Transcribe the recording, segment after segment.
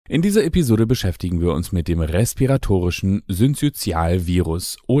In dieser Episode beschäftigen wir uns mit dem Respiratorischen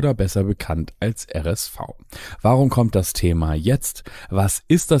Synzytial-Virus oder besser bekannt als RSV. Warum kommt das Thema jetzt? Was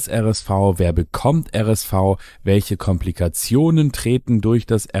ist das RSV? Wer bekommt RSV? Welche Komplikationen treten durch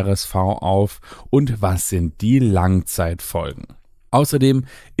das RSV auf? Und was sind die Langzeitfolgen? Außerdem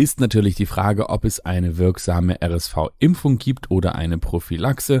ist natürlich die Frage, ob es eine wirksame RSV-Impfung gibt oder eine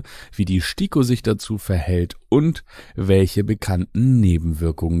Prophylaxe, wie die STIKO sich dazu verhält und welche bekannten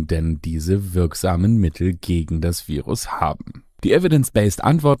Nebenwirkungen denn diese wirksamen Mittel gegen das Virus haben. Die evidence-based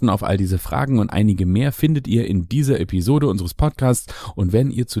Antworten auf all diese Fragen und einige mehr findet ihr in dieser Episode unseres Podcasts, und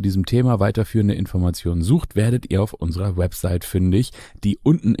wenn ihr zu diesem Thema weiterführende Informationen sucht, werdet ihr auf unserer Website fündig, die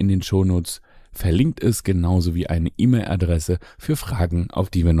unten in den Shownotes verlinkt ist, genauso wie eine E-Mail-Adresse für Fragen, auf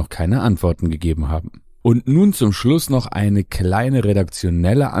die wir noch keine Antworten gegeben haben. Und nun zum Schluss noch eine kleine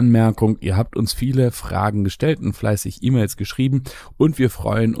redaktionelle Anmerkung. Ihr habt uns viele Fragen gestellt und fleißig E-Mails geschrieben und wir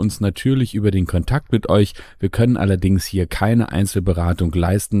freuen uns natürlich über den Kontakt mit euch. Wir können allerdings hier keine Einzelberatung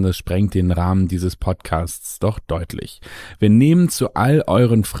leisten, das sprengt den Rahmen dieses Podcasts doch deutlich. Wir nehmen zu all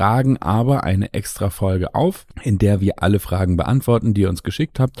euren Fragen aber eine extra Folge auf, in der wir alle Fragen beantworten, die ihr uns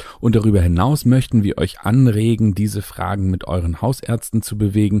geschickt habt, und darüber hinaus möchten wir euch anregen, diese Fragen mit euren Hausärzten zu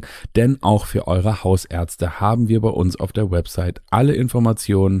bewegen, denn auch für eure Hausärzte haben wir bei uns auf der Website alle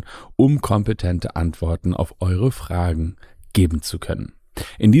Informationen, um kompetente Antworten auf eure Fragen geben zu können.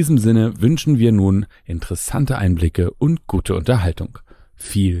 In diesem Sinne wünschen wir nun interessante Einblicke und gute Unterhaltung.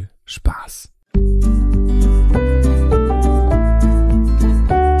 Viel Spaß!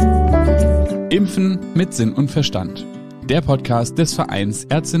 Impfen mit Sinn und Verstand. Der Podcast des Vereins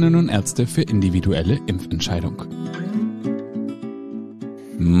Ärztinnen und Ärzte für individuelle Impfentscheidung.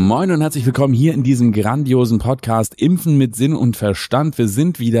 Moin und herzlich willkommen hier in diesem grandiosen Podcast Impfen mit Sinn und Verstand. Wir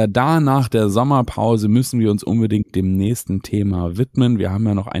sind wieder da. Nach der Sommerpause müssen wir uns unbedingt dem nächsten Thema widmen. Wir haben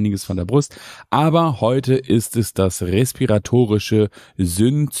ja noch einiges von der Brust, aber heute ist es das Respiratorische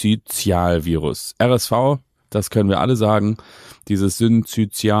Synzytial-Virus. RSV, das können wir alle sagen. Dieses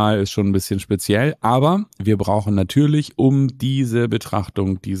Synzytial ist schon ein bisschen speziell, aber wir brauchen natürlich, um diese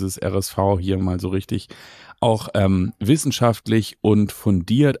Betrachtung dieses RSV hier mal so richtig auch wissenschaftlich und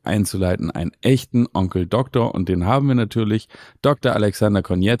fundiert einzuleiten, einen echten Onkel Doktor, und den haben wir natürlich, Dr. Alexander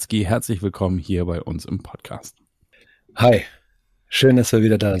Konietzki. Herzlich willkommen hier bei uns im Podcast. Hi, schön, dass wir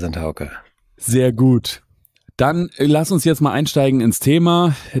wieder da sind, Hauke. Sehr gut. Dann lass uns jetzt mal einsteigen ins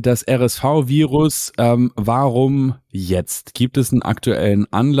Thema, das RSV-Virus. Warum jetzt? Gibt es einen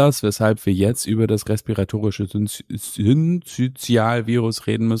aktuellen Anlass, weshalb wir jetzt über das Respiratorische Synzytial-Virus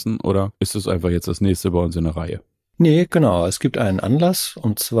reden müssen? Oder ist es einfach jetzt das nächste bei uns in der Reihe? Nee, genau. Es gibt einen Anlass,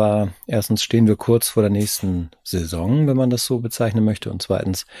 und zwar erstens stehen wir kurz vor der nächsten Saison, wenn man das so bezeichnen möchte, und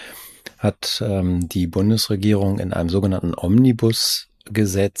zweitens hat die Bundesregierung in einem sogenannten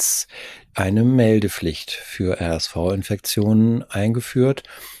Omnibus-Gesetz eine Meldepflicht für RSV-Infektionen eingeführt.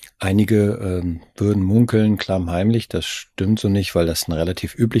 Einige würden munkeln, klammheimlich, das stimmt so nicht, weil das ein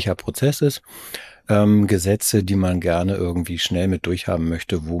relativ üblicher Prozess ist. Gesetze, die man gerne irgendwie schnell mit durchhaben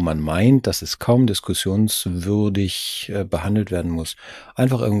möchte, wo man meint, dass es kaum diskussionswürdig behandelt werden muss,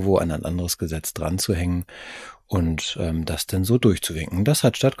 einfach irgendwo an ein anderes Gesetz dran zu hängen und das dann so durchzuwinken. Das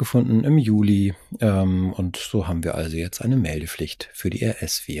hat stattgefunden im Juli und so haben wir also jetzt eine Meldepflicht für die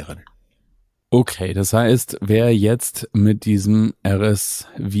RS-Viren. Okay, das heißt, wer jetzt mit diesem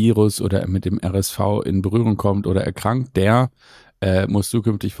RS-Virus oder mit dem RSV in Berührung kommt oder erkrankt, der muss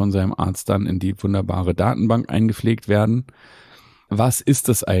zukünftig von seinem Arzt dann in die wunderbare Datenbank eingepflegt werden. Was ist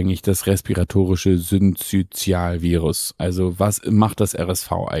das eigentlich, das Respiratorische Synzytial-Virus? Also was macht das RSV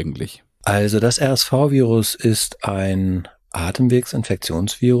eigentlich? Also das RSV-Virus ist ein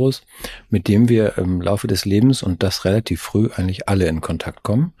Atemwegsinfektionsvirus, mit dem wir im Laufe des Lebens und das relativ früh eigentlich alle in Kontakt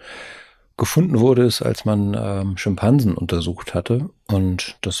kommen. Gefunden wurde es, als man Schimpansen untersucht hatte,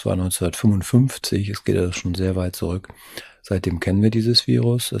 und das war 1955, es geht also schon sehr weit zurück. Seitdem kennen wir dieses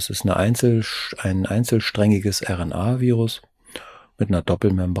Virus. Es ist ein einzelsträngiges RNA-Virus mit einer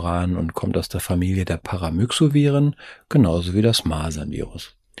Doppelmembran und kommt aus der Familie der Paramyxoviren, genauso wie das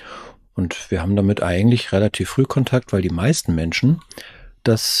Masernvirus. Und wir haben damit eigentlich relativ früh Kontakt, weil die meisten Menschen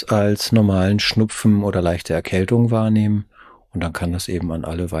das als normalen Schnupfen oder leichte Erkältung wahrnehmen. Und dann kann das eben an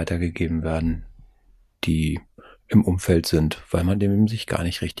alle weitergegeben werden, die im Umfeld sind. Weil man dem sich gar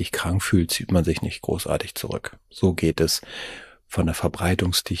nicht richtig krank fühlt, zieht man sich nicht großartig zurück. So geht es von der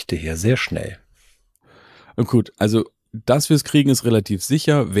Verbreitungsdichte her sehr schnell. Und gut, also dass wir es kriegen, ist relativ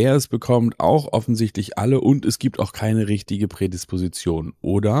sicher. Wer es bekommt, auch offensichtlich alle. Und es gibt auch keine richtige Prädisposition,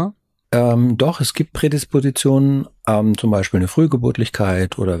 oder? Doch, es gibt Prädispositionen, zum Beispiel eine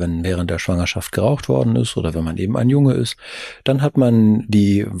Frühgeburtlichkeit oder wenn während der Schwangerschaft geraucht worden ist oder wenn man eben ein Junge ist, dann hat man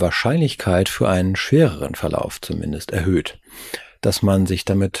die Wahrscheinlichkeit für einen schwereren Verlauf zumindest erhöht, dass man sich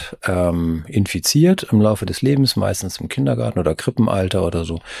damit infiziert im Laufe des Lebens, meistens im Kindergarten oder Krippenalter oder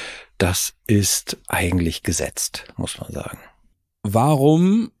so. Das ist eigentlich gesetzt, muss man sagen.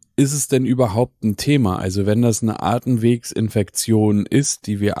 Warum ist es denn überhaupt ein Thema? Also wenn das eine Atemwegsinfektion ist,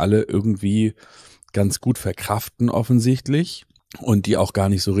 die wir alle irgendwie ganz gut verkraften offensichtlich und die auch gar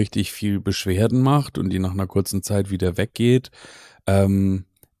nicht so richtig viel Beschwerden macht und die nach einer kurzen Zeit wieder weggeht,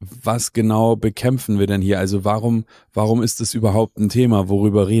 was genau bekämpfen wir denn hier? Also warum ist es überhaupt ein Thema?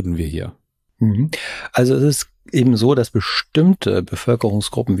 Worüber reden wir hier? Also es ist eben so, dass bestimmte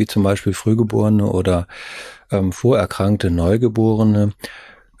Bevölkerungsgruppen, wie zum Beispiel Frühgeborene oder vorerkrankte Neugeborene,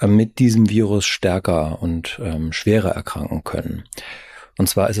 mit diesem Virus stärker und schwerer erkranken können. Und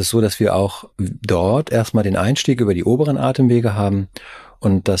zwar ist es so, dass wir auch dort erstmal den Einstieg über die oberen Atemwege haben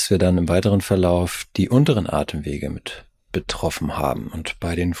und dass wir dann im weiteren Verlauf die unteren Atemwege mit betroffen haben. Und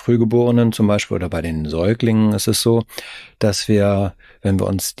bei den Frühgeborenen zum Beispiel oder bei den Säuglingen ist es so, dass wir, wenn wir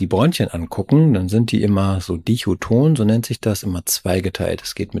uns die Bronchien angucken, dann sind die immer so dichoton, so nennt sich das, immer zweigeteilt.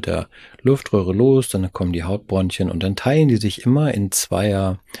 Es geht mit der Luftröhre los, dann kommen die Hautbronchien und dann teilen die sich immer in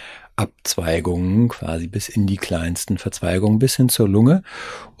zweier Abzweigungen, quasi bis in die kleinsten Verzweigungen, bis hin zur Lunge.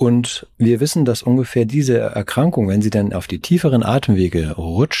 Und wir wissen, dass ungefähr diese Erkrankung, wenn sie dann auf die tieferen Atemwege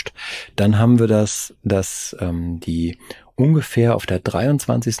rutscht, dann haben wir dass die ungefähr auf der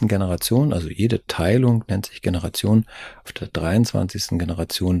 23. Generation, also jede Teilung nennt sich Generation, auf der 23.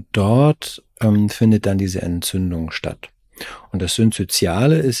 Generation, dort findet dann diese Entzündung statt. Und das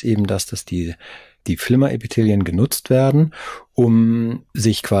Synzytiale ist eben dass die Flimmerepithelien genutzt werden, um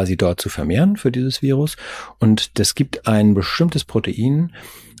sich quasi dort zu vermehren für dieses Virus. Und das gibt ein bestimmtes Protein,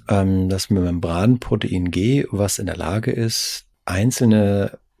 das Membranprotein G, was in der Lage ist,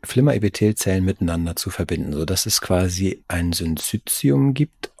 einzelne Flimmerepithelzellen miteinander zu verbinden, sodass es quasi ein Synzytium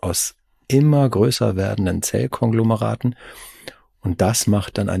gibt aus immer größer werdenden Zellkonglomeraten. Und das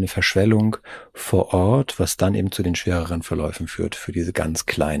macht dann eine Verschwellung vor Ort, was dann eben zu den schwereren Verläufen führt für diese ganz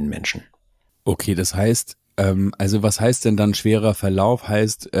kleinen Menschen. Okay, das heißt, also was heißt denn dann schwerer Verlauf?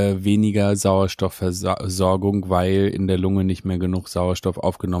 Heißt weniger Sauerstoffversorgung, weil in der Lunge nicht mehr genug Sauerstoff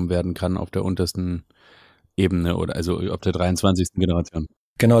aufgenommen werden kann auf der untersten Ebene oder also auf der 23. Generation?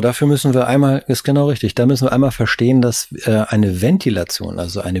 Genau, dafür müssen wir einmal, ist genau richtig, da müssen wir einmal verstehen, dass eine Ventilation,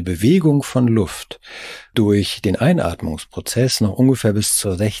 also eine Bewegung von Luft durch den Einatmungsprozess noch ungefähr bis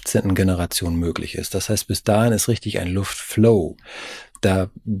zur 16. Generation möglich ist. Das heißt, bis dahin ist richtig ein Luftflow.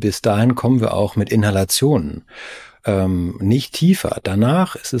 Bis dahin kommen wir auch mit Inhalationen nicht tiefer.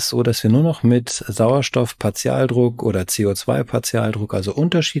 Danach ist es so, dass wir nur noch mit Sauerstoffpartialdruck oder CO2-Partialdruck, also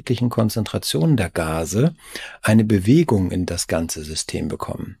unterschiedlichen Konzentrationen der Gase, eine Bewegung in das ganze System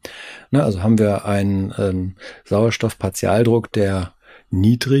bekommen. Also haben wir einen Sauerstoffpartialdruck, der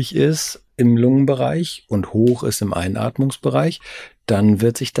niedrig ist im Lungenbereich und hoch ist im Einatmungsbereich, dann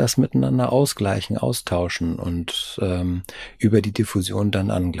wird sich das miteinander ausgleichen, austauschen und über die Diffusion dann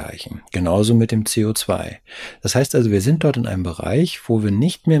angleichen. Genauso mit dem CO2. Das heißt also, wir sind dort in einem Bereich, wo wir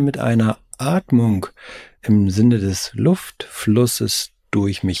nicht mehr mit einer Atmung im Sinne des Luftflusses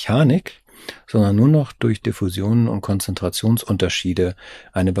durch Mechanik, sondern nur noch durch Diffusionen und Konzentrationsunterschiede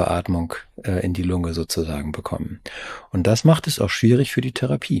eine Beatmung in die Lunge sozusagen bekommen. Und das macht es auch schwierig für die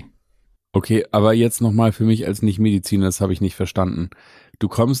Therapie. Okay, aber jetzt nochmal für mich als Nicht-Mediziner, das habe ich nicht verstanden. Du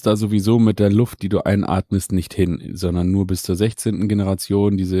kommst da sowieso mit der Luft, die du einatmest, nicht hin, sondern nur bis zur 16.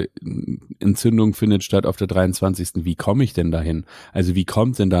 Generation. Diese Entzündung findet statt auf der 23. Wie komme ich denn dahin? Also wie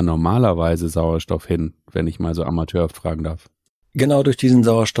kommt denn da normalerweise Sauerstoff hin, wenn ich mal so amateurhaft fragen darf? Genau durch diesen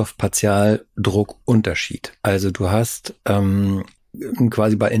Sauerstoffpartialdruckunterschied. Also du hast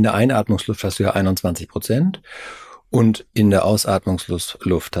quasi in der Einatmungsluft hast du ja 21%. Und in der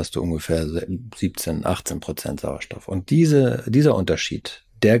Ausatmungsluft hast du ungefähr 17-18% Sauerstoff. Und dieser Unterschied,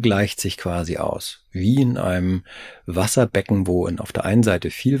 der gleicht sich quasi aus. Wie in einem Wasserbecken, wo auf der einen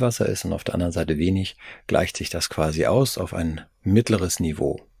Seite viel Wasser ist und auf der anderen Seite wenig, gleicht sich das quasi aus auf ein mittleres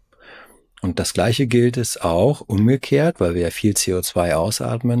Niveau. Und das Gleiche gilt es auch umgekehrt, weil wir ja viel CO2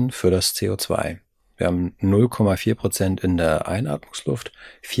 ausatmen für das CO2. Wir haben 0,4% in der Einatmungsluft,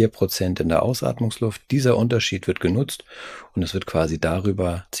 4% in der Ausatmungsluft. Dieser Unterschied wird genutzt und es wird quasi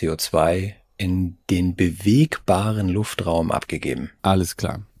darüber CO2 in den bewegbaren Luftraum abgegeben. Alles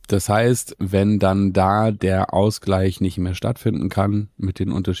klar. Das heißt, wenn dann da der Ausgleich nicht mehr stattfinden kann mit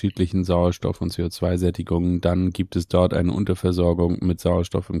den unterschiedlichen Sauerstoff- und CO2-Sättigungen, dann gibt es dort eine Unterversorgung mit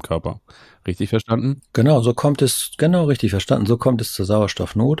Sauerstoff im Körper. Richtig verstanden? Genau, genau richtig verstanden. So kommt es zur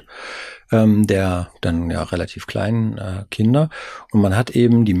Sauerstoffnot der dann ja relativ kleinen Kinder. Und man hat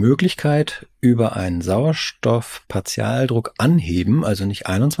eben die Möglichkeit, über einen Sauerstoffpartialdruck anheben, also nicht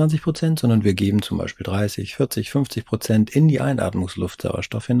 21%, sondern wir geben zum Beispiel 30, 40, 50% in die Einatmungsluft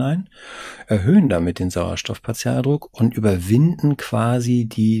Sauerstoff hinein, erhöhen damit den Sauerstoffpartialdruck und überwinden quasi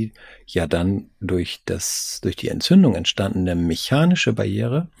die ja dann durch die Entzündung entstandene mechanische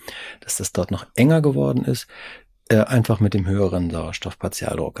Barriere, dass das dort noch enger geworden ist, einfach mit dem höheren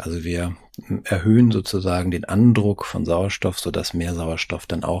Sauerstoffpartialdruck. Also wir erhöhen sozusagen den Andruck von Sauerstoff, sodass mehr Sauerstoff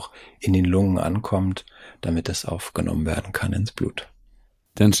dann auch in den Lungen ankommt, damit es aufgenommen werden kann ins Blut.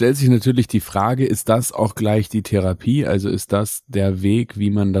 Dann stellt sich natürlich die Frage, ist das auch gleich die Therapie? Also ist das der Weg, wie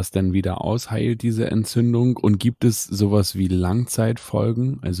man das denn wieder ausheilt, diese Entzündung? Und gibt es sowas wie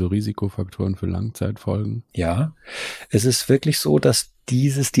Langzeitfolgen, also Risikofaktoren für Langzeitfolgen? Ja, es ist wirklich so, dass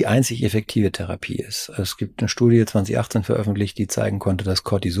dieses die einzig effektive Therapie ist. Es gibt eine Studie 2018 veröffentlicht, die zeigen konnte, dass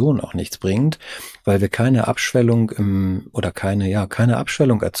Cortison auch nichts bringt, weil wir keine Abschwellung keine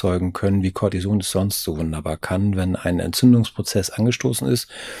Abschwellung erzeugen können, wie Cortison es sonst so wunderbar kann, wenn ein Entzündungsprozess angestoßen ist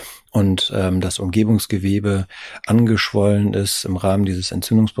und das Umgebungsgewebe angeschwollen ist. Im Rahmen dieses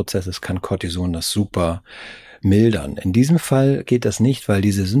Entzündungsprozesses kann Cortison das super mildern. In diesem Fall geht das nicht, weil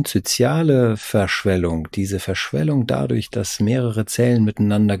diese synzytiale Verschwellung, diese Verschwellung dadurch, dass mehrere Zellen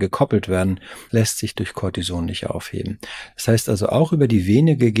miteinander gekoppelt werden, lässt sich durch Cortison nicht aufheben. Das heißt also, auch über die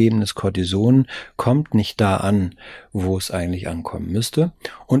Vene gegebenes Cortison kommt nicht da an, wo es eigentlich ankommen müsste.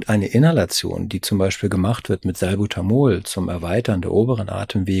 Und eine Inhalation, die zum Beispiel gemacht wird mit Salbutamol zum Erweitern der oberen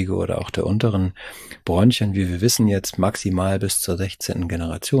Atemwege oder auch der unteren Bronchien, wie wir wissen jetzt maximal bis zur 16.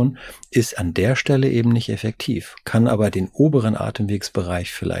 Generation, ist an der Stelle eben nicht effektiv, kann aber den oberen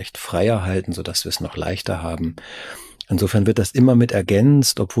Atemwegsbereich vielleicht freier halten, sodass wir es noch leichter haben. Insofern wird das immer mit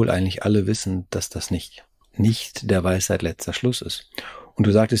ergänzt, obwohl eigentlich alle wissen, dass das nicht der Weisheit letzter Schluss ist. Und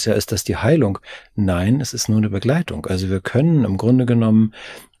du sagtest ja, ist das die Heilung? Nein, es ist nur eine Begleitung. Also wir können im Grunde genommen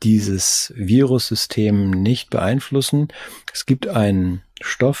dieses Virussystem nicht beeinflussen. Es gibt einen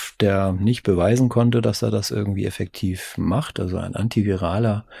Stoff, der nicht beweisen konnte, dass er das irgendwie effektiv macht, also ein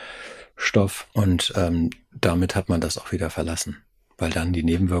antiviraler Stoff. Und damit hat man das auch wieder verlassen, weil dann die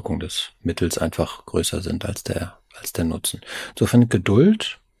Nebenwirkungen des Mittels einfach größer sind als der Nutzen. Insofern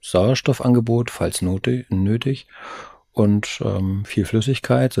Geduld, Sauerstoffangebot, falls nötig, und viel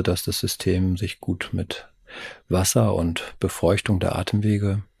Flüssigkeit, sodass das System sich gut mit Wasser und Befeuchtung der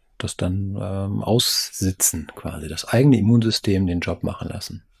Atemwege das dann aussitzen, quasi das eigene Immunsystem den Job machen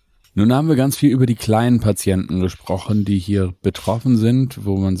lassen. Nun haben wir ganz viel über die kleinen Patienten gesprochen, die hier betroffen sind,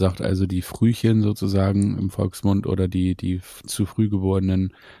 wo man sagt, also die Frühchen sozusagen im Volksmund oder die zu früh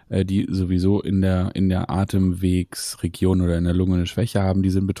Geborenen, die sowieso in der Atemwegsregion oder in der Lunge eine Schwäche haben, die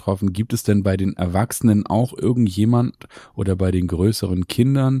sind betroffen. Gibt es denn bei den Erwachsenen auch irgendjemand oder bei den größeren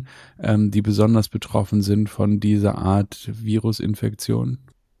Kindern, die besonders betroffen sind von dieser Art Virusinfektion?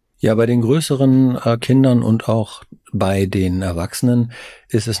 Ja, bei den größeren Kindern und auch bei den Erwachsenen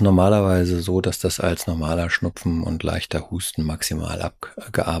ist es normalerweise so, dass das als normaler Schnupfen und leichter Husten maximal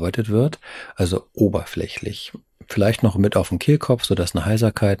abgearbeitet wird, also oberflächlich. Vielleicht noch mit auf den Kehlkopf, sodass eine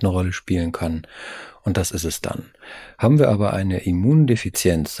Heiserkeit eine Rolle spielen kann. Und das ist es dann. Haben wir aber eine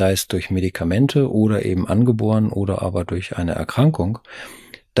Immundefizienz, sei es durch Medikamente oder eben angeboren oder aber durch eine Erkrankung,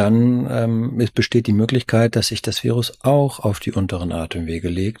 dann besteht die Möglichkeit, dass sich das Virus auch auf die unteren Atemwege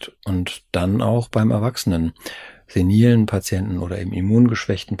legt und dann auch beim Erwachsenen, senilen Patienten oder eben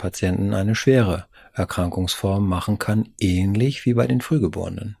immungeschwächten Patienten eine schwere Erkrankungsform machen kann, ähnlich wie bei den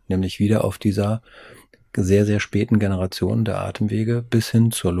Frühgeborenen, nämlich wieder auf dieser sehr, sehr späten Generation der Atemwege bis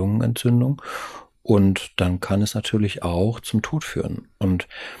hin zur Lungenentzündung. Und dann kann es natürlich auch zum Tod führen. Und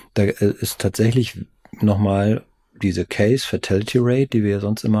da ist tatsächlich nochmal diese Case Fatality Rate, die wir ja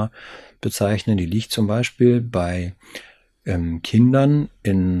sonst immer bezeichnen, die liegt zum Beispiel bei Kindern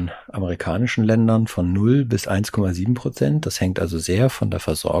in amerikanischen Ländern von 0 bis 1,7%. Das hängt also sehr von der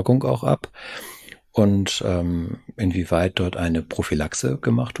Versorgung auch ab und inwieweit dort eine Prophylaxe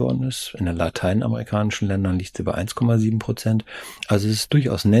gemacht worden ist. In den lateinamerikanischen Ländern liegt sie bei 1,7%. Also es ist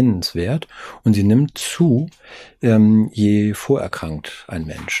durchaus nennenswert und sie nimmt zu, je vorerkrankt ein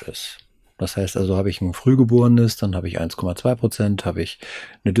Mensch ist. Das heißt also, habe ich ein Frühgeborenes, dann habe ich 1,2%, habe ich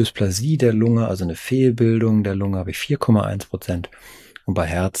eine Dysplasie der Lunge, also eine Fehlbildung der Lunge, habe ich 4,1% und bei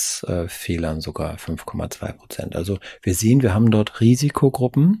Herzfehlern sogar 5,2%. Also wir sehen, wir haben dort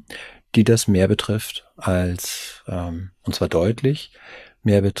Risikogruppen, die das mehr betrifft als, und zwar deutlich,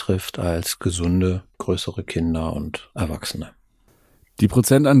 mehr betrifft als gesunde, größere Kinder und Erwachsene. Die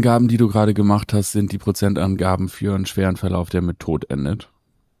Prozentangaben, die du gerade gemacht hast, sind die Prozentangaben für einen schweren Verlauf, der mit Tod endet?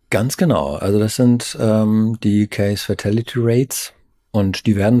 Ganz genau. Also das sind die Case Fatality Rates und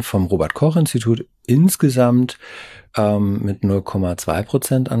die werden vom Robert-Koch-Institut insgesamt mit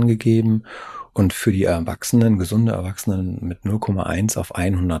 0,2% angegeben und für die Erwachsenen, gesunde Erwachsenen mit 0,1 auf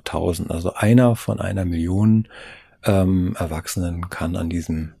 100.000. Also einer von 1 Million Erwachsenen kann an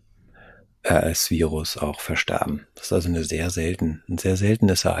diesem RS-Virus auch versterben. Das ist also ein sehr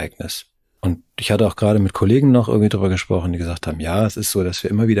seltenes Ereignis. Und ich hatte auch gerade mit Kollegen noch irgendwie darüber gesprochen, die gesagt haben, ja, es ist so, dass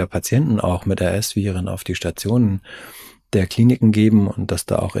wir immer wieder Patienten auch mit RS-Viren auf die Stationen der Kliniken geben und dass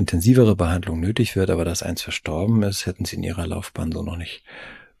da auch intensivere Behandlung nötig wird, aber dass eins verstorben ist, hätten sie in ihrer Laufbahn so noch nicht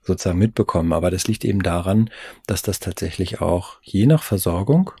sozusagen mitbekommen. Aber das liegt eben daran, dass das tatsächlich auch je nach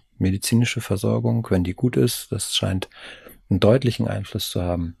Versorgung, medizinische Versorgung, wenn die gut ist, das scheint einen deutlichen Einfluss zu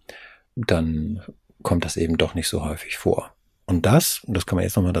haben, dann kommt das eben doch nicht so häufig vor. Und das kann man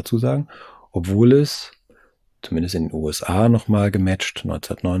jetzt nochmal dazu sagen, obwohl es, zumindest in den USA nochmal gematcht,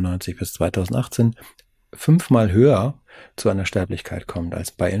 1999 bis 2018, 5-mal höher zu einer Sterblichkeit kommt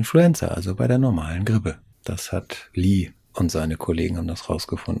als bei Influenza, also bei der normalen Grippe. Das hat Lee und seine Kollegen haben das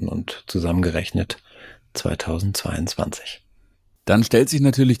rausgefunden und zusammengerechnet 2022. Dann stellt sich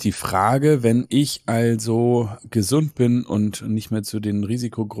natürlich die Frage, wenn ich also gesund bin und nicht zu den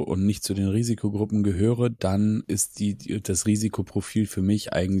Risikogruppen gehöre, dann ist das Risikoprofil für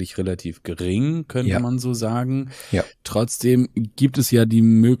mich eigentlich relativ gering, könnte man so sagen. Ja. Trotzdem gibt es ja die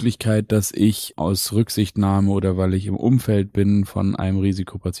Möglichkeit, dass ich aus Rücksichtnahme oder weil ich im Umfeld bin von einem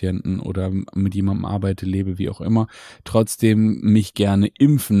Risikopatienten oder mit jemandem arbeite, lebe, wie auch immer, trotzdem mich gerne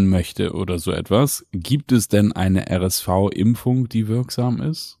impfen möchte oder so etwas. Gibt es denn eine RSV-Impfung, die wirksam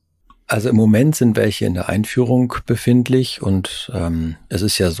ist? Also im Moment sind welche in der Einführung befindlich und es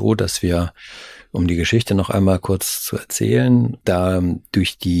ist ja so, dass wir, um die Geschichte noch einmal kurz zu erzählen, da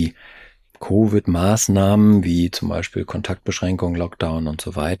durch die Covid-Maßnahmen wie zum Beispiel Kontaktbeschränkung, Lockdown und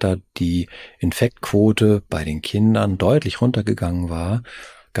so weiter, die Infektquote bei den Kindern deutlich runtergegangen war,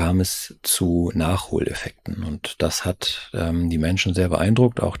 kam es zu Nachholeffekten. Und das hat die Menschen sehr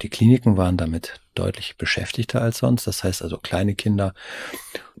beeindruckt. Auch die Kliniken waren damit deutlich beschäftigter als sonst. Das heißt also kleine Kinder,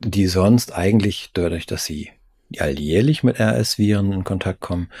 die sonst eigentlich dadurch, dass sie alljährlich mit RS-Viren in Kontakt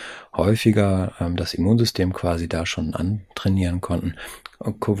kommen, häufiger das Immunsystem quasi da schon antrainieren konnten,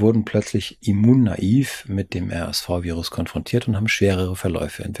 wurden plötzlich immunnaiv mit dem RSV-Virus konfrontiert und haben schwerere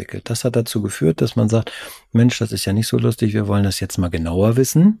Verläufe entwickelt. Das hat dazu geführt, dass man sagt, Mensch, das ist ja nicht so lustig, wir wollen das jetzt mal genauer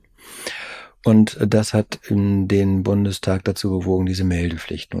wissen. Und das hat den Bundestag dazu bewogen, diese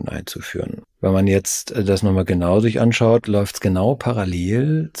Meldepflicht nun einzuführen. Wenn man jetzt das nochmal genau sich anschaut, läuft es genau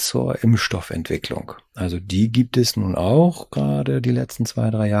parallel zur Impfstoffentwicklung. Also die gibt es nun auch gerade die letzten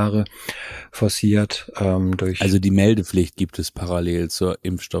 2-3 Jahre forciert durch. Also die Meldepflicht gibt es parallel zur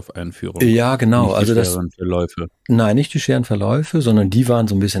Impfstoffeinführung. Ja, genau. Nicht also die schweren Verläufe. Nein, nicht die schweren Verläufe, sondern die waren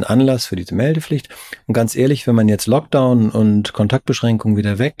so ein bisschen Anlass für diese Meldepflicht. Und ganz ehrlich, wenn man jetzt Lockdown und Kontaktbeschränkungen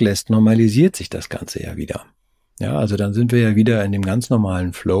wieder weglässt, normalisiert sich das Ganze ja wieder. Ja, also dann sind wir ja wieder in dem ganz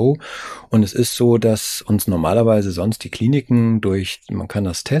normalen Flow. Und es ist so, dass uns normalerweise sonst die Kliniken man kann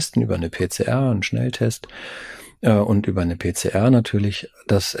das testen über eine PCR, einen Schnelltest, und über eine PCR natürlich,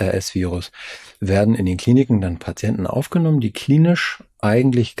 das RS-Virus, werden in den Kliniken dann Patienten aufgenommen, die klinisch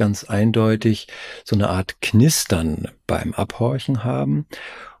eigentlich ganz eindeutig so eine Art Knistern beim Abhorchen haben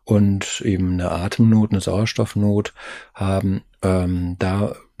und eben eine Atemnot, eine Sauerstoffnot haben.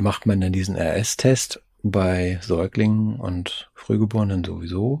 Da macht man dann diesen RS-Test bei Säuglingen und Frühgeborenen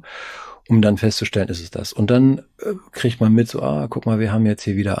sowieso, um dann festzustellen, ist es das. Und dann kriegt man mit so, guck mal, wir haben jetzt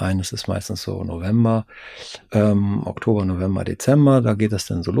hier wieder einen, das ist meistens so November, Oktober, November, Dezember, da geht das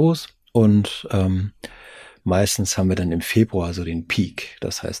dann so los. Und meistens haben wir dann im Februar so den Peak.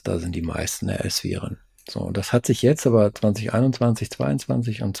 Das heißt, da sind die meisten RS-Viren. So, das hat sich jetzt aber 2021,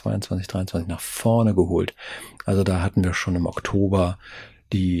 22 und 22, 23 nach vorne geholt. Also da hatten wir schon im Oktober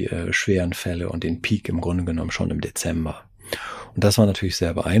die schweren Fälle und den Peak im Grunde genommen schon im Dezember. Und das war natürlich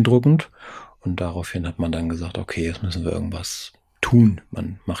sehr beeindruckend. Und daraufhin hat man dann gesagt, okay, jetzt müssen wir irgendwas tun.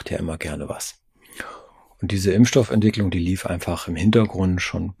 Man macht ja immer gerne was. Und diese Impfstoffentwicklung, die lief einfach im Hintergrund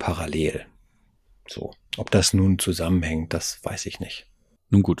schon parallel. So, ob das nun zusammenhängt, das weiß ich nicht.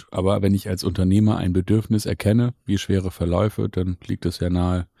 Nun gut, aber wenn ich als Unternehmer ein Bedürfnis erkenne, wie schwere Verläufe, dann liegt es ja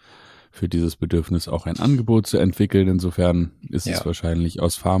nahe, für dieses Bedürfnis auch ein Angebot zu entwickeln. Insofern ist es wahrscheinlich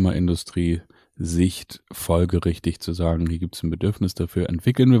aus Pharmaindustrie-Sicht folgerichtig zu sagen, hier gibt es ein Bedürfnis dafür,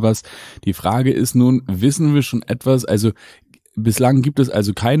 entwickeln wir was. Die Frage ist nun, wissen wir schon etwas, also Bislang gibt es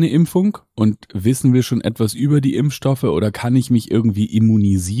also keine Impfung und wissen wir schon etwas über die Impfstoffe oder kann ich mich irgendwie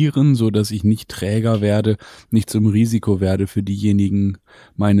immunisieren, so dass ich nicht Träger werde, nicht zum Risiko werde für diejenigen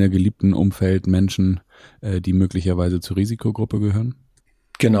meiner geliebten Umfeld, Menschen, die möglicherweise zur Risikogruppe gehören?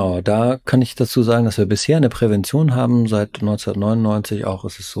 Genau, da kann ich dazu sagen, dass wir bisher eine Prävention haben. Seit 1999 auch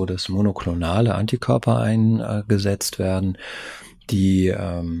ist es so, dass monoklonale Antikörper eingesetzt werden, die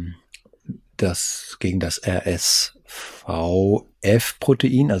gegen das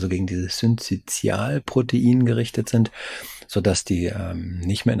RSV-Protein, also gegen dieses Synzytial-Protein gerichtet sind, sodass die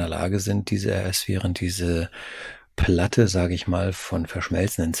nicht mehr in der Lage sind, diese RS-Viren, diese Platte, sage ich mal, von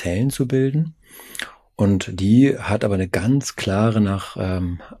verschmelzenden Zellen zu bilden. Und die hat aber eine ganz klare nach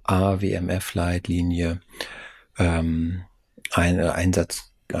AWMF-Leitlinie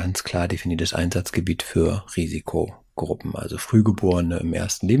ganz klar definiertes Einsatzgebiet für Risikogruppen, also Frühgeborene im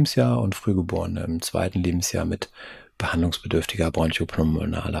ersten Lebensjahr und Frühgeborene im zweiten Lebensjahr mit behandlungsbedürftiger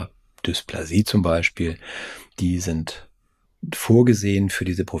bronchopulmonaler Dysplasie zum Beispiel. Die sind vorgesehen für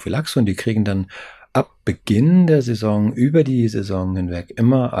diese Prophylaxe und die kriegen dann ab Beginn der Saison über die Saison hinweg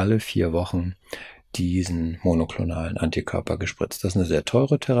immer alle 4 Wochen diesen monoklonalen Antikörper gespritzt. Das ist eine sehr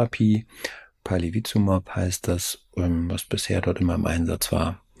teure Therapie. Palivizumab heißt das, was bisher dort immer im Einsatz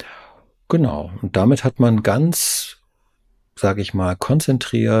war. Genau. Und damit hat man ganz, sage ich mal,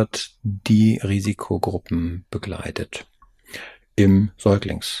 konzentriert die Risikogruppen begleitet. Im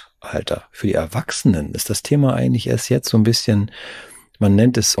Säuglingsalter. Für die Erwachsenen ist das Thema eigentlich erst jetzt so ein bisschen, man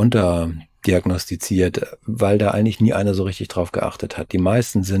nennt es unterdiagnostiziert, weil da eigentlich nie einer so richtig drauf geachtet hat. Die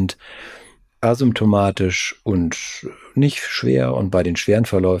meisten sind asymptomatisch und nicht schwer und bei den schweren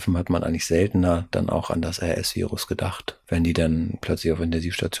Verläufen hat man eigentlich seltener dann auch an das RS-Virus gedacht, wenn die dann plötzlich auf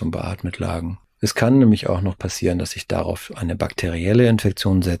Intensivstation beatmet lagen. Es kann nämlich auch noch passieren, dass sich darauf eine bakterielle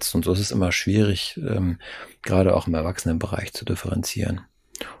Infektion setzt und so ist es immer schwierig, gerade auch im Erwachsenenbereich zu differenzieren.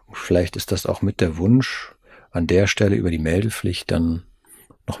 Und vielleicht ist das auch mit der Wunsch, an der Stelle über die Meldepflicht dann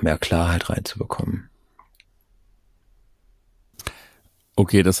noch mehr Klarheit reinzubekommen.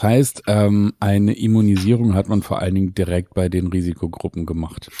 Okay, das heißt, eine Immunisierung hat man vor allen Dingen direkt bei den Risikogruppen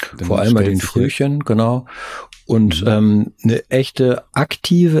gemacht. Vor allem bei den Frühchen, genau. Und eine echte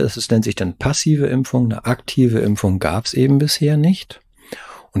aktive, es nennt sich dann passive Impfung, eine aktive Impfung gab es eben bisher nicht.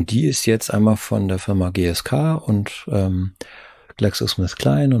 Und die ist jetzt einmal von der Firma GSK und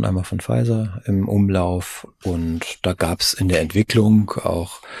GlaxoSmithKline und einmal von Pfizer im Umlauf. Und da gab es in der Entwicklung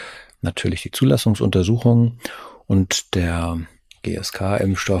auch natürlich die Zulassungsuntersuchungen und der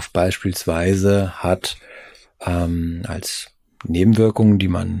GSK-Impfstoff beispielsweise hat als Nebenwirkungen, die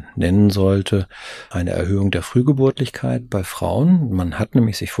man nennen sollte, eine Erhöhung der Frühgeburtlichkeit bei Frauen. Man hat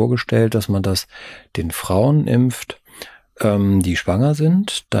nämlich sich vorgestellt, dass man das den Frauen impft, die schwanger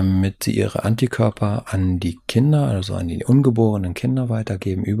sind, damit sie ihre Antikörper an die Kinder, also an die ungeborenen Kinder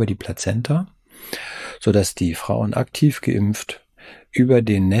weitergeben über die Plazenta, sodass die Frauen aktiv geimpft über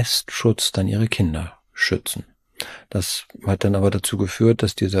den Nestschutz dann ihre Kinder schützen. Das hat dann aber dazu geführt,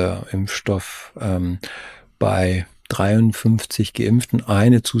 dass dieser Impfstoff bei 53 Geimpften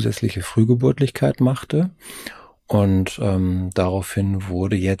eine zusätzliche Frühgeburtlichkeit machte. Und daraufhin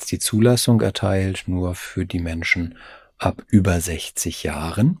wurde jetzt die Zulassung erteilt nur für die Menschen ab über 60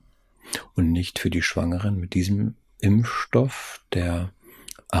 Jahren und nicht für die Schwangeren mit diesem Impfstoff, der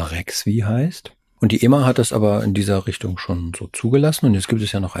Arexvi heißt. Und die EMA hat das aber in dieser Richtung schon so zugelassen. Und jetzt gibt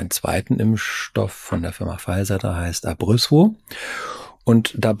es ja noch einen zweiten Impfstoff von der Firma Pfizer, der heißt Abrysvo.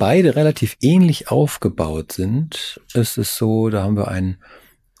 Und da beide relativ ähnlich aufgebaut sind, ist es so, da haben wir ein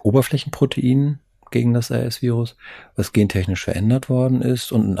Oberflächenprotein gegen das RS-Virus, was gentechnisch verändert worden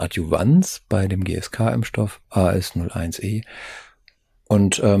ist und ein Adjuvanz bei dem GSK-Impfstoff AS01E.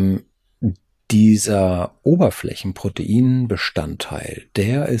 Und dieser Oberflächenproteinbestandteil,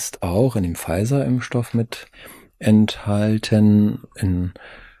 der ist auch in dem Pfizer-Impfstoff mit enthalten in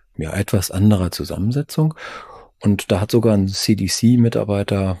etwas anderer Zusammensetzung. Und da hat sogar ein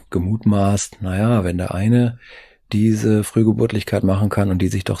CDC-Mitarbeiter gemutmaßt, wenn der eine diese Frühgeburtlichkeit machen kann und die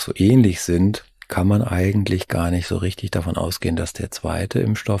sich doch so ähnlich sind, kann man eigentlich gar nicht so richtig davon ausgehen, dass der zweite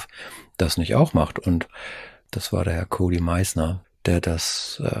Impfstoff das nicht auch macht. Und das war der Herr Cody Meissner, der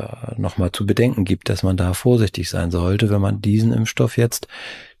das nochmal zu bedenken gibt, dass man da vorsichtig sein sollte, wenn man diesen Impfstoff jetzt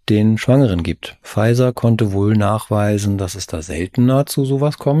den Schwangeren gibt. Pfizer konnte wohl nachweisen, dass es da seltener zu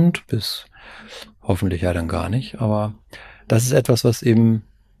sowas kommt, bis hoffentlich ja dann gar nicht. Aber das ist etwas, was eben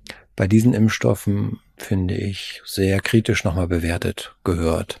bei diesen Impfstoffen, finde ich, sehr kritisch nochmal bewertet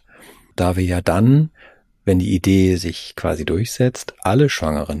gehört. Da wir ja dann, wenn die Idee sich quasi durchsetzt, alle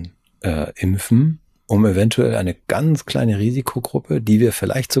Schwangeren impfen, um eventuell eine ganz kleine Risikogruppe, die wir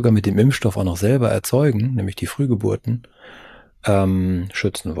vielleicht sogar mit dem Impfstoff auch noch selber erzeugen, nämlich die Frühgeburten,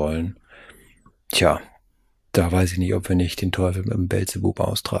 schützen wollen. Tja, da weiß ich nicht, ob wir nicht den Teufel mit dem Beelzebub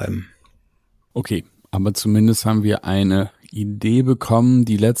austreiben. Okay, aber zumindest haben wir eine Idee bekommen.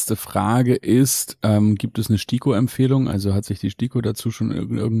 Die letzte Frage ist, gibt es eine STIKO-Empfehlung? Also hat sich die STIKO dazu schon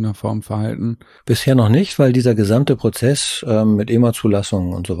in irgendeiner Form verhalten? Bisher noch nicht, weil dieser gesamte Prozess mit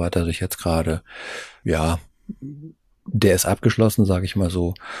EMA-Zulassung und so weiter sich jetzt gerade, der ist abgeschlossen, sage ich mal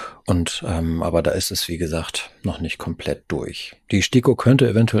so. Und aber da ist es, wie gesagt, noch nicht komplett durch. Die STIKO könnte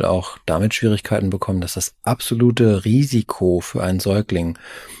eventuell auch damit Schwierigkeiten bekommen, dass das absolute Risiko für einen Säugling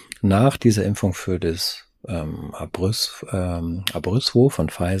nach dieser Impfung für das Abrysvo von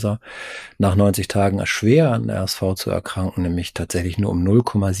Pfizer nach 90 Tagen schwer an RSV zu erkranken, nämlich tatsächlich nur um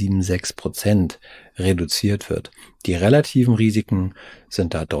 0,76% reduziert wird. Die relativen Risiken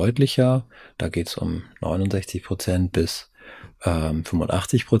sind da deutlicher. Da geht es um 69% bis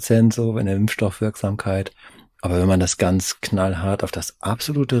 85% so in der Impfstoffwirksamkeit. Aber wenn man das ganz knallhart auf das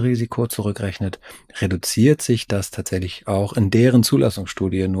absolute Risiko zurückrechnet, reduziert sich das tatsächlich auch in deren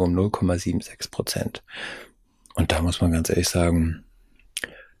Zulassungsstudie nur um 0,76%. Und da muss man ganz ehrlich sagen,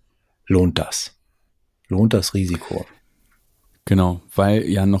 lohnt das? Lohnt das Risiko? Genau, weil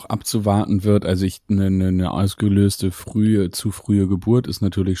ja noch abzuwarten wird, also eine ausgelöste zu frühe Geburt ist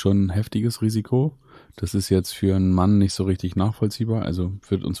natürlich schon ein heftiges Risiko. Das ist jetzt für einen Mann nicht so richtig nachvollziehbar, also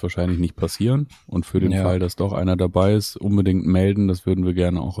wird uns wahrscheinlich nicht passieren. Und für den Fall, dass doch einer dabei ist, unbedingt melden, das würden wir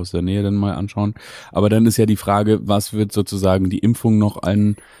gerne auch aus der Nähe dann mal anschauen. Aber dann ist ja die Frage, was wird sozusagen die Impfung noch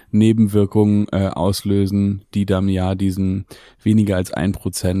an Nebenwirkungen auslösen, die dann ja diesen weniger als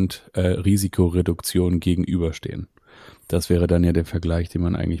 1% Risikoreduktion gegenüberstehen. Das wäre dann ja der Vergleich, den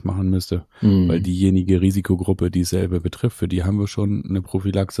man eigentlich machen müsste, weil diejenige Risikogruppe, die selber betrifft, für die haben wir schon eine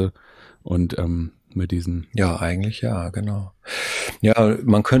Prophylaxe und mit diesen... Ja, eigentlich ja, genau. Ja,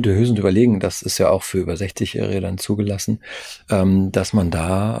 man könnte höchstens überlegen, das ist ja auch für über 60-Jährige dann zugelassen, dass man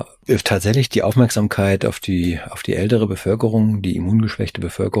da tatsächlich die Aufmerksamkeit auf die ältere Bevölkerung, die immungeschwächte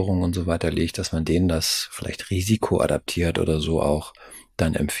Bevölkerung und so weiter legt, dass man denen das vielleicht risikoadaptiert oder so auch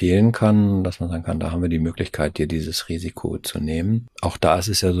dann empfehlen kann, dass man sagen kann, da haben wir die Möglichkeit, dir dieses Risiko zu nehmen. Auch da ist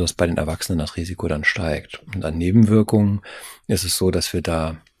es ja so, dass bei den Erwachsenen das Risiko dann steigt. Und an Nebenwirkungen ist es so, dass wir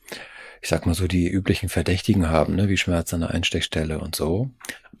da, ich sag mal so, die üblichen Verdächtigen haben, ne, wie Schmerz an der Einstechstelle und so.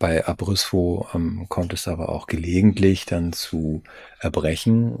 Bei Abrysvo kommt es aber auch gelegentlich dann zu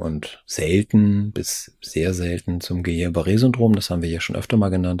Erbrechen und selten bis sehr selten zum Guillain-Barré-Syndrom. Das haben wir ja schon öfter mal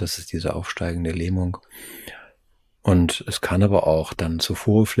genannt. Das ist diese aufsteigende Lähmung. Und es kann aber auch dann zu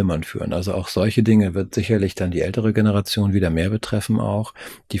Vorflimmern führen. Also auch solche Dinge wird sicherlich dann die ältere Generation wieder mehr betreffen auch,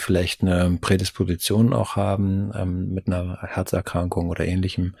 die vielleicht eine Prädisposition auch haben mit einer Herzerkrankung oder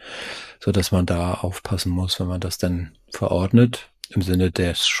ähnlichem, so dass man da aufpassen muss, wenn man das dann verordnet, im Sinne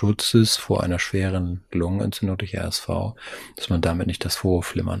des Schutzes vor einer schweren Lungenentzündung durch RSV, dass man damit nicht das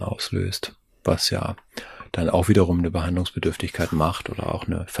Vorflimmern auslöst, was ja dann auch wiederum eine Behandlungsbedürftigkeit macht oder auch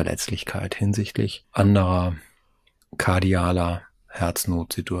eine Verletzlichkeit hinsichtlich anderer kardialer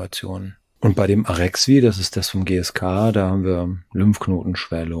Herznotsituationen. Und bei dem Arexvi, das ist das vom GSK, da haben wir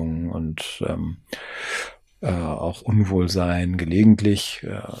Lymphknotenschwellung und auch Unwohlsein gelegentlich,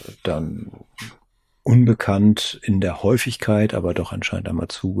 dann unbekannt in der Häufigkeit, aber doch anscheinend einmal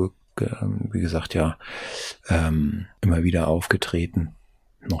wie gesagt, immer wieder aufgetreten.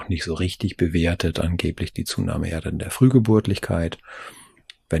 Noch nicht so richtig bewertet, angeblich die Zunahme eher in der Frühgeburtlichkeit,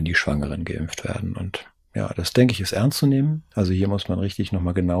 wenn die Schwangeren geimpft werden. Und ja, das denke ich ist ernst zu nehmen. Also hier muss man richtig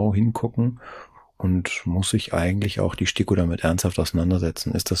nochmal genau hingucken und muss sich eigentlich auch die STIKO damit ernsthaft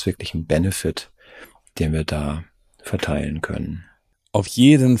auseinandersetzen. Ist das wirklich ein Benefit, den wir da verteilen können? Auf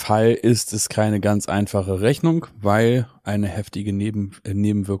jeden Fall ist es keine ganz einfache Rechnung, weil eine heftige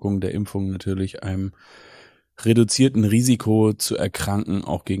Nebenwirkung der Impfung natürlich einem reduzierten Risiko zu erkranken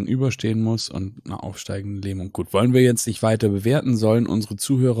auch gegenüberstehen muss und einer aufsteigenden Lähmung. Gut, wollen wir jetzt nicht weiter bewerten, sollen unsere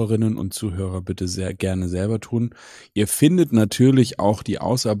Zuhörerinnen und Zuhörer bitte sehr gerne selber tun. Ihr findet natürlich auch die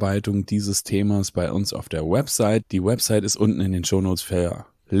Ausarbeitung dieses Themas bei uns auf der Website. Die Website ist unten in den Shownotes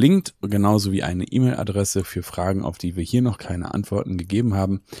verlinkt, genauso wie eine E-Mail-Adresse für Fragen, auf die wir hier noch keine Antworten gegeben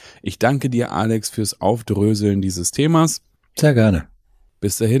haben. Ich danke dir, Alex, fürs Aufdröseln dieses Themas. Sehr gerne.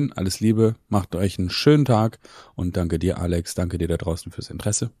 Bis dahin, alles Liebe, macht euch einen schönen Tag und danke dir, Alex, danke dir da draußen fürs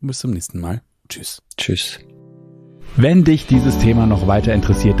Interesse und bis zum nächsten Mal. Tschüss. Tschüss. Wenn dich dieses Thema noch weiter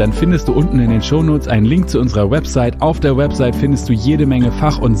interessiert, dann findest du unten in den Shownotes einen Link zu unserer Website. Auf der Website findest du jede Menge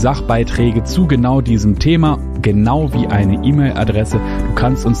Fach- und Sachbeiträge zu genau diesem Thema. genau wie eine E-Mail-Adresse. Du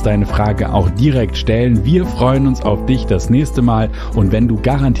kannst uns deine Frage auch direkt stellen. Wir freuen uns auf dich das nächste Mal. Und wenn du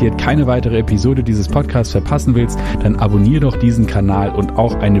garantiert keine weitere Episode dieses Podcasts verpassen willst, dann abonniere doch diesen Kanal und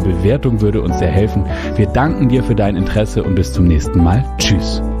auch eine Bewertung würde uns sehr helfen. Wir danken dir für dein Interesse und bis zum nächsten Mal.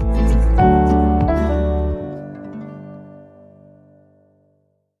 Tschüss.